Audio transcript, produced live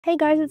Hey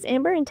guys, it's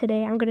Amber, and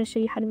today I'm going to show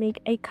you how to make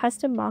a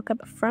custom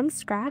mockup from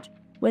scratch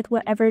with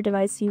whatever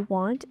device you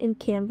want in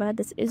Canva.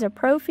 This is a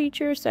pro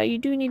feature, so you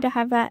do need to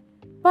have that,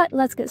 but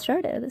let's get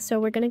started.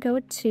 So we're going to go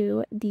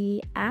to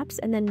the apps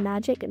and then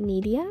Magic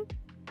Media.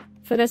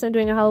 For this, I'm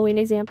doing a Halloween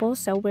example,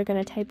 so we're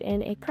going to type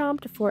in a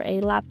prompt for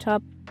a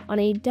laptop on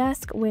a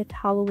desk with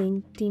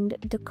Halloween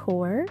themed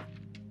decor.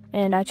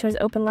 And I chose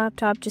open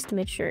laptop just to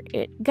make sure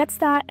it gets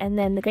that. And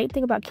then the great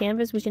thing about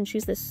Canva is we can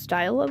choose the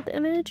style of the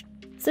image.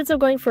 Since I'm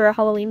going for a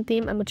Halloween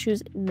theme, I'm going to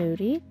choose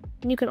moody.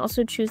 And you can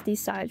also choose these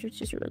sides,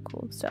 which is really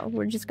cool. So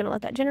we're just going to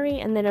let that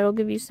generate, and then it'll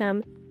give you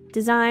some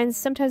designs.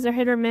 Sometimes they're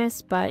hit or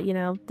miss, but you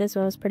know, this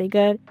one was pretty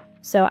good.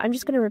 So I'm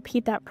just going to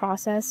repeat that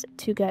process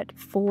to get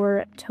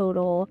 4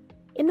 total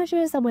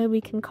images. That way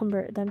we can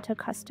convert them to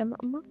custom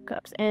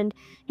mockups. And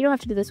you don't have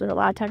to do this with a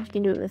laptop. You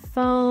can do it with a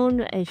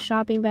phone, a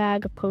shopping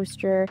bag, a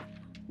poster.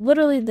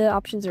 Literally, the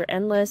options are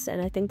endless,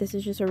 and I think this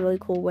is just a really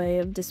cool way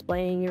of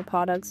displaying your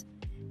products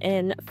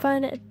and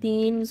fun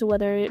themes,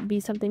 whether it be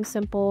something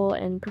simple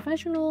and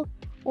professional,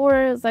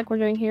 or like we're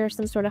doing here,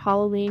 some sort of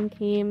Halloween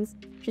themes,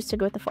 just to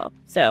go with the flow.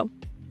 So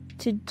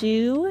to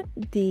do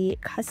the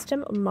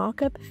custom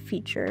mockup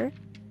feature,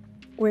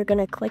 we're going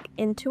to click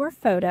into our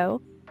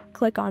photo,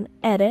 click on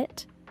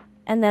edit,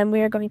 and then we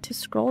are going to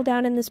scroll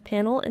down in this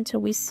panel until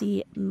we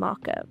see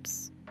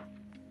mockups.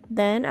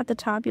 Then at the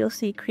top, you'll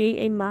see create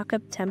a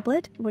mockup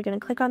template. We're going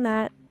to click on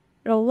that.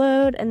 It'll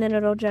load, and then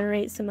it'll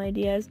generate some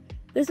ideas.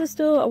 This is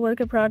still a work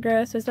in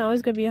progress, so it's not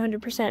always going to be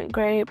 100%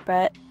 great,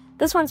 but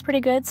this one's pretty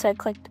good. So I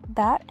clicked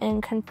that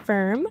and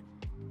confirm,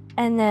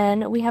 and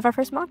then we have our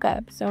first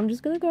mockup. So I'm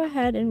just going to go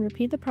ahead and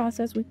repeat the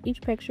process with each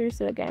picture.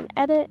 So again,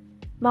 edit,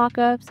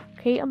 mockups,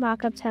 create a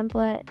mockup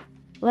template,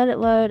 let it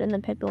load, and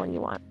then pick the one you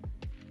want.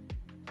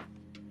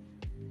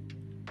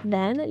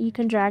 Then you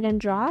can drag and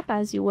drop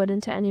as you would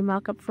into any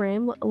mockup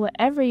frame,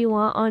 whatever you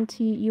want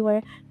onto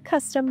your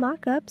custom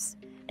mockups.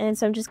 And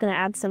so I'm just going to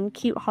add some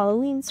cute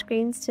Halloween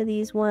screens to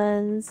these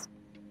ones.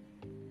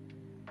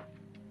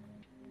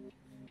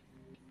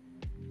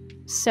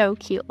 So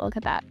cute, look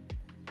at that.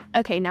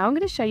 Okay, now I'm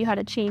going to show you how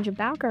to change a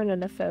background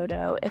in a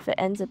photo if it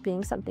ends up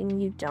being something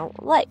you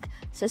don't like.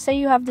 So say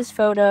you have this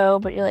photo,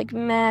 but you're like,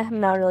 meh, I'm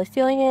not really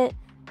feeling it.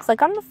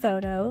 Click on the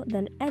photo,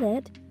 then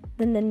edit,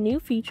 then the new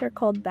feature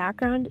called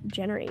background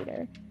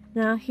generator.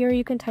 Now here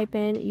you can type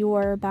in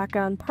your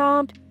background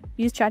prompt.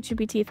 Use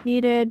ChatGPT if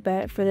needed,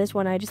 but for this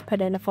one I just put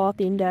in a fall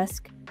theme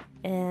desk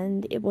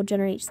and it will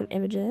generate some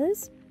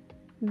images.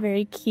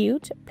 Very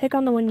cute. Pick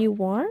on the one you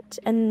want,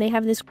 and they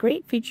have this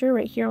great feature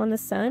right here on the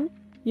sun.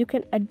 You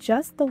can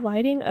adjust the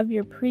lighting of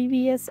your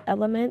previous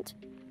element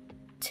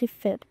to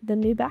fit the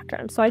new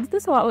background. So I did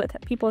this a lot with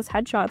people's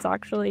headshots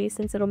actually,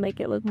 since it'll make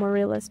it look more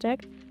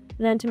realistic. And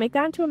then to make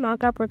that into a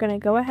mockup, we're going to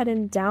go ahead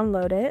and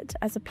download it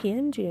as a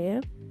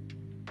PNG.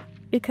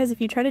 Because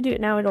if you try to do it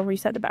now, it'll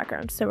reset the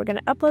background. So we're going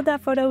to upload that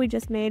photo we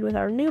just made with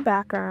our new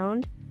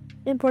background,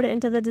 import it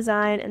into the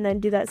design, and then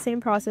do that same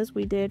process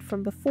we did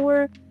from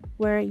before,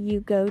 where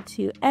you go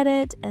to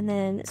edit and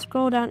then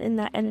scroll down in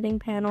that editing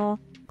panel,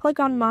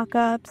 click on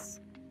mockups,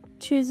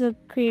 choose a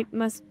create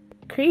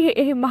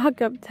a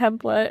mockup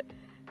template,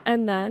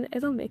 and then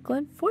it'll make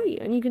one for you.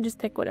 And you can just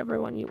pick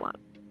whatever one you want.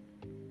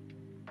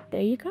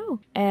 There you go.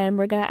 And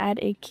we're going to add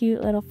a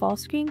cute little fall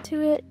screen to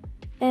it.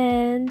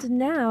 And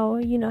now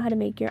you know how to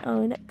make your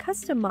own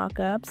custom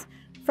mockups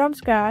from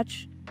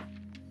scratch.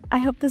 I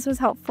hope this was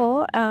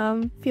helpful.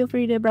 Feel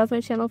free to browse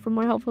my channel for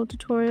more helpful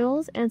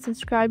tutorials and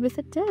subscribe if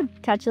it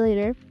did. Catch you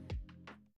later.